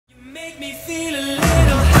Hi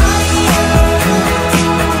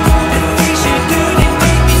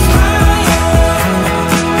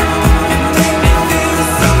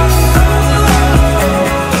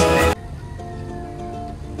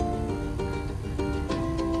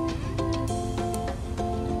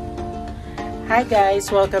guys!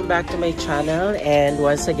 Welcome back to my channel, and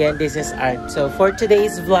once again, this is Art. So for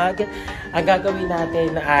today's vlog, ang gagawin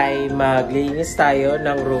natin ay maglilinis tayo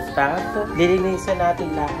ng rooftop. Lilinisan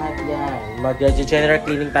natin lahat yan. Mag-general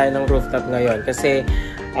cleaning tayo ng rooftop ngayon kasi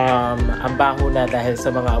ang baho na dahil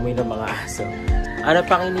sa mga amoy ng mga aso. Ano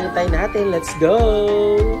pang hinihintay natin? Let's go!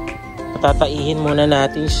 Patataihin muna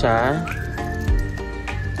natin siya.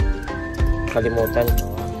 Kalimutan ko.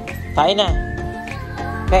 Tayo na!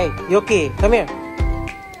 Hey, Yuki, come here.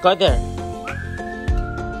 Go there.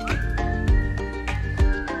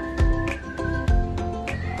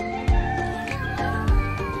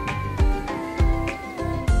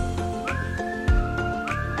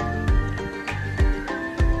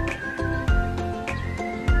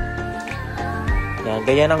 Yan,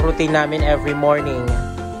 ganyan ang routine namin every morning.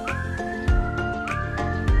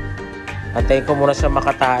 Antayin ko muna siya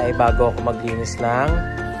makatae bago ako maglinis ng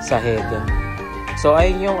sahig. So,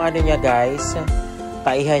 ayun yung ano niya guys,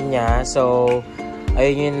 taihan niya. So,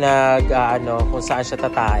 ayun yung kung saan siya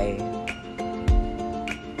tatae.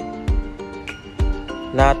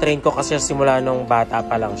 Na-train ko kasi simula nung bata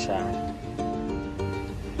pa lang siya.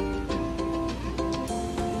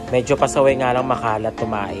 Medyo pasaway nga lang makalat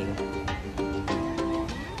tumaing.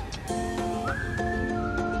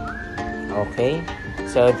 Okay.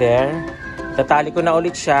 So, there. Tatali ko na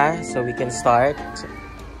ulit siya so we can start.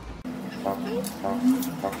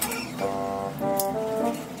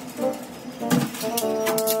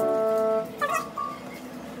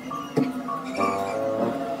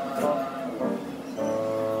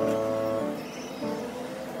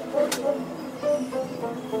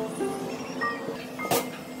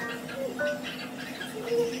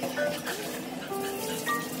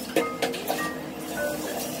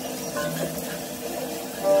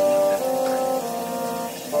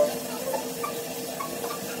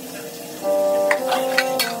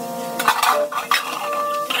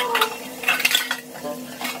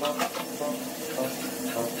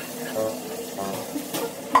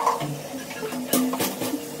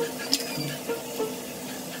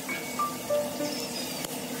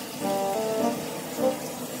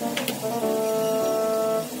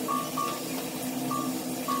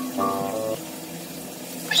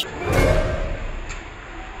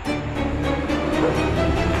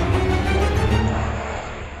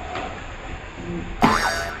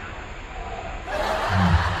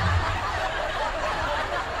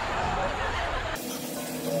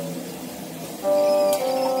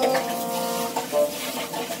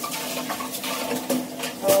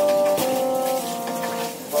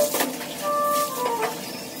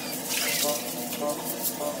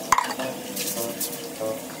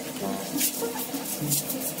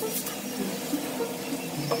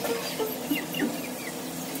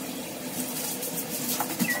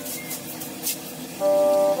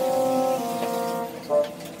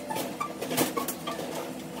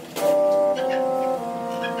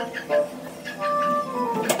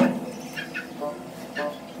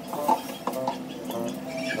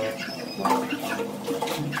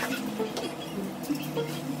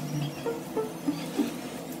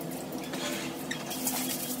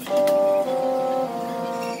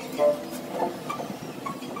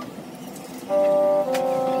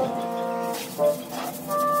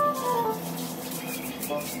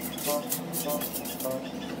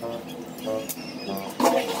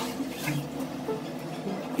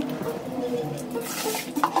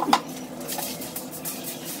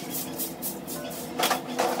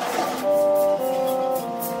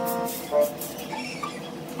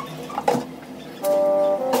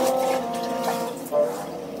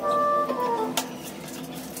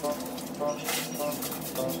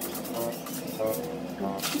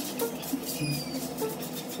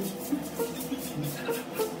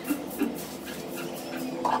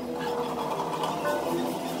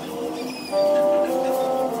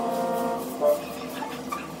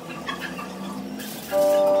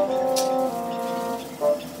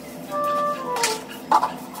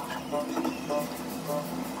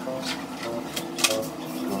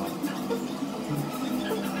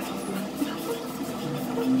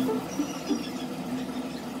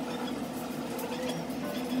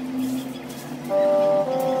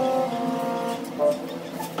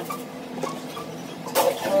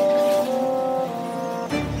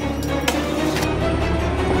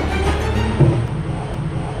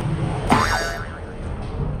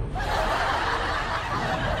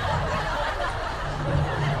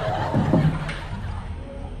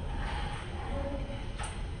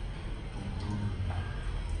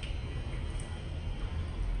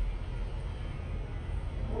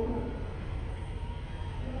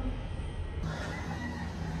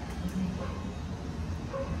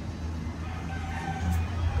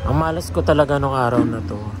 Ang malas ko talaga nung araw na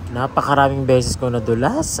to. Napakaraming beses ko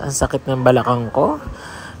nadulas. Ang sakit ng balakang ko.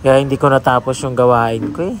 Kaya hindi ko natapos yung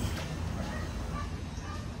gawain ko eh.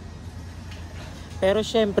 Pero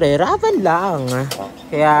syempre, raban lang.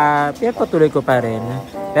 Kaya pinapatuloy ko pa rin.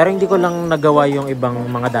 Pero hindi ko lang nagawa yung ibang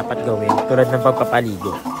mga dapat gawin. Tulad ng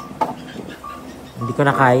pagpapaligo. Hindi ko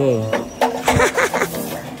na kaya eh.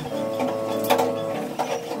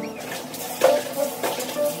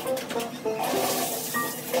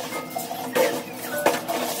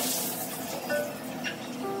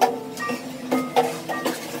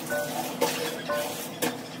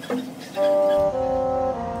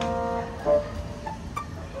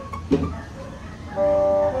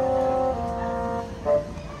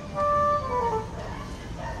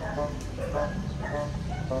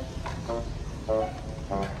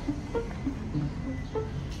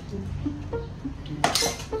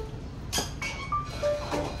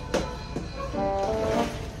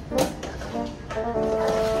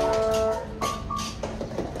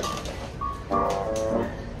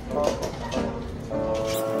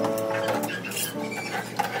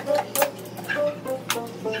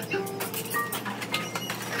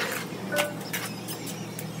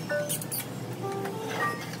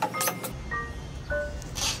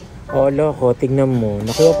 Oh, loko, tignan mo.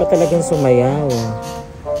 Nakuha pa talagang sumayaw.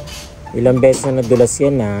 Ilang beses na nadulas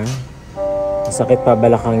yan, ha. Masakit pa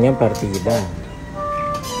balakang niyang partida.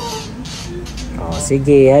 Oh,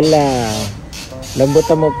 sige, hala.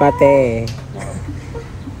 Lambutan mo pate.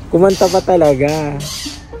 Kumanta pa talaga.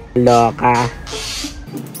 Loka.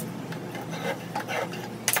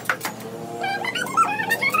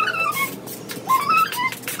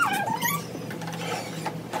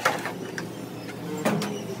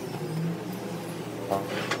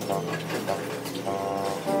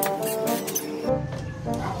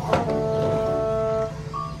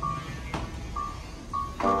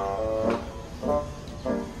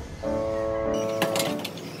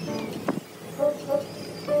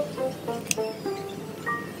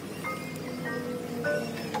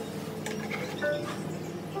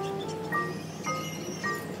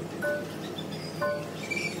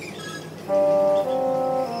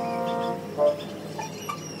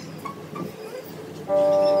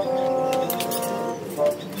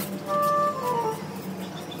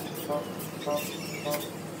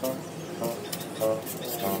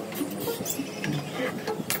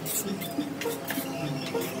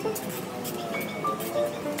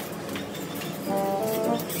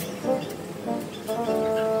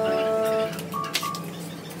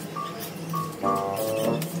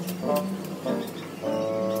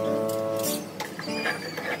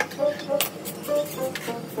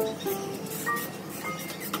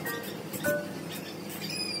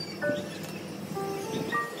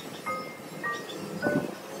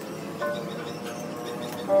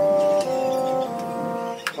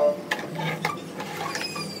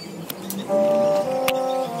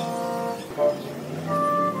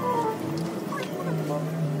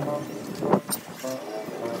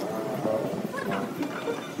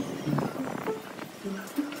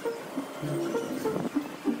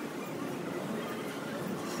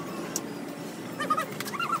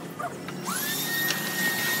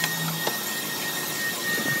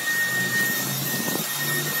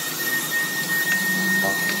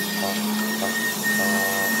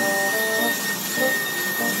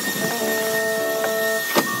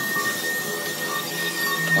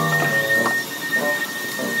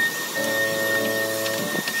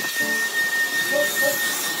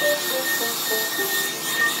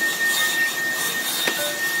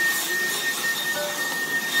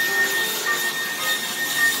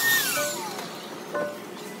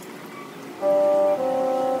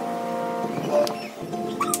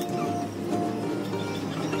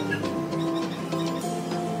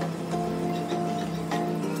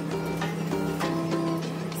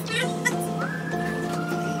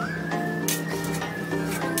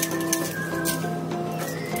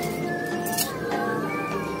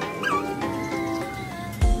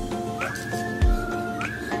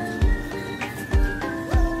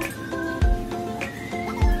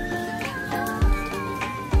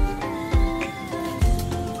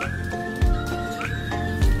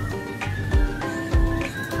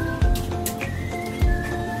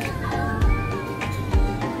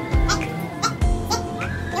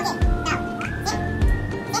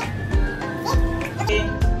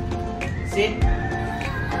 Sit.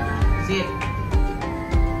 Sit.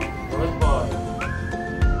 Good boy.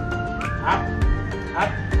 Up.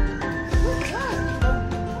 Up.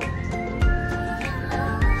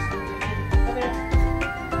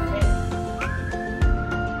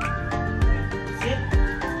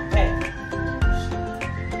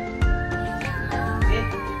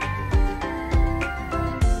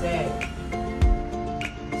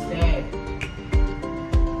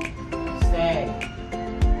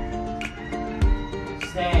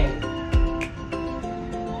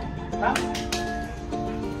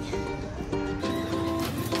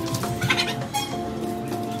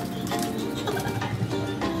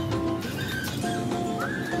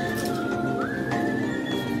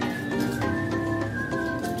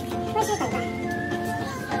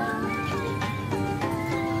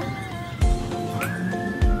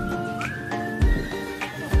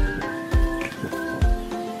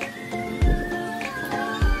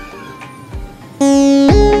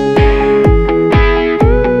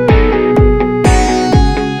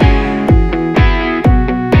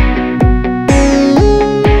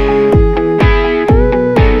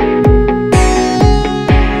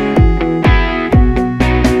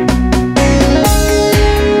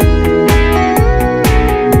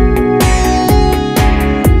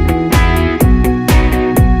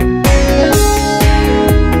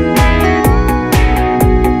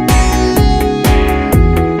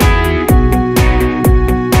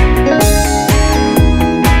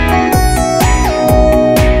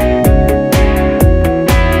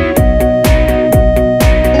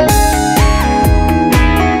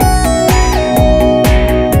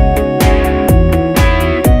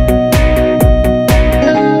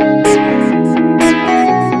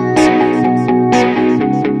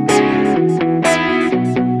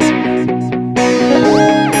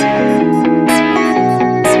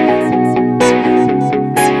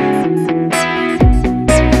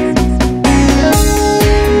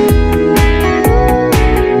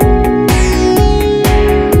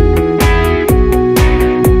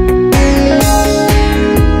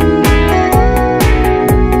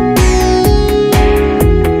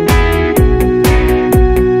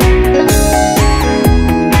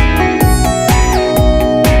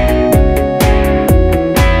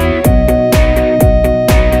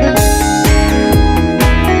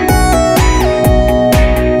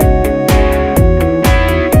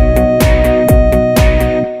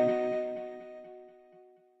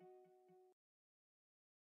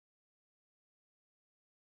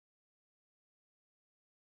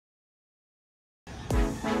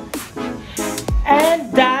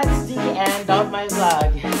 And that's the end of my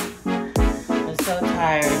vlog. I'm so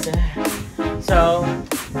tired. So,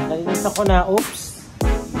 nalinis ako na. Oops.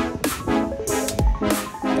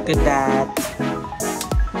 Look at that.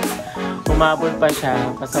 Humabol pa siya.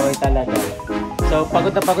 Pasaway talaga. So,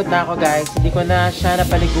 pagod na ako guys. Hindi ko na siya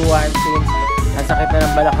napaliguan since nasakit na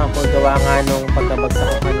ng balakang ko. Gawa nga nung pagkabagsak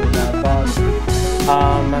ko kanina. But,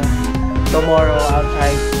 tomorrow I'll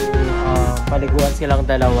try to paliguan silang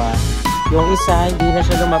dalawa. Yung isa, hindi na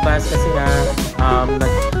siya lumabas kasi nga I'm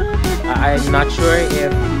not sure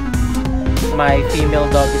if my female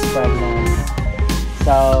dog is pregnant.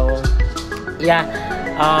 So, yeah.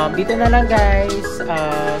 Dito na lang guys.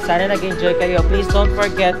 Sana nag-enjoy kayo. Please don't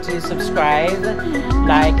forget to subscribe,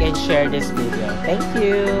 like, and share this video. Thank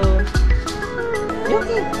you.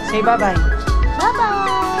 Yuki, say bye-bye.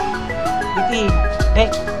 Bye-bye. Yuki, hey,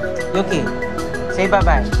 Yuki, say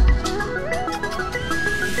bye-bye.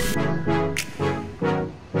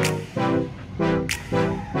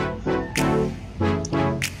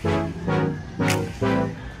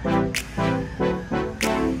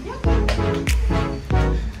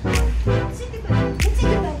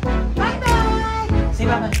 Bye-bye. Say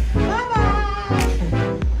bye-bye. Bye-bye.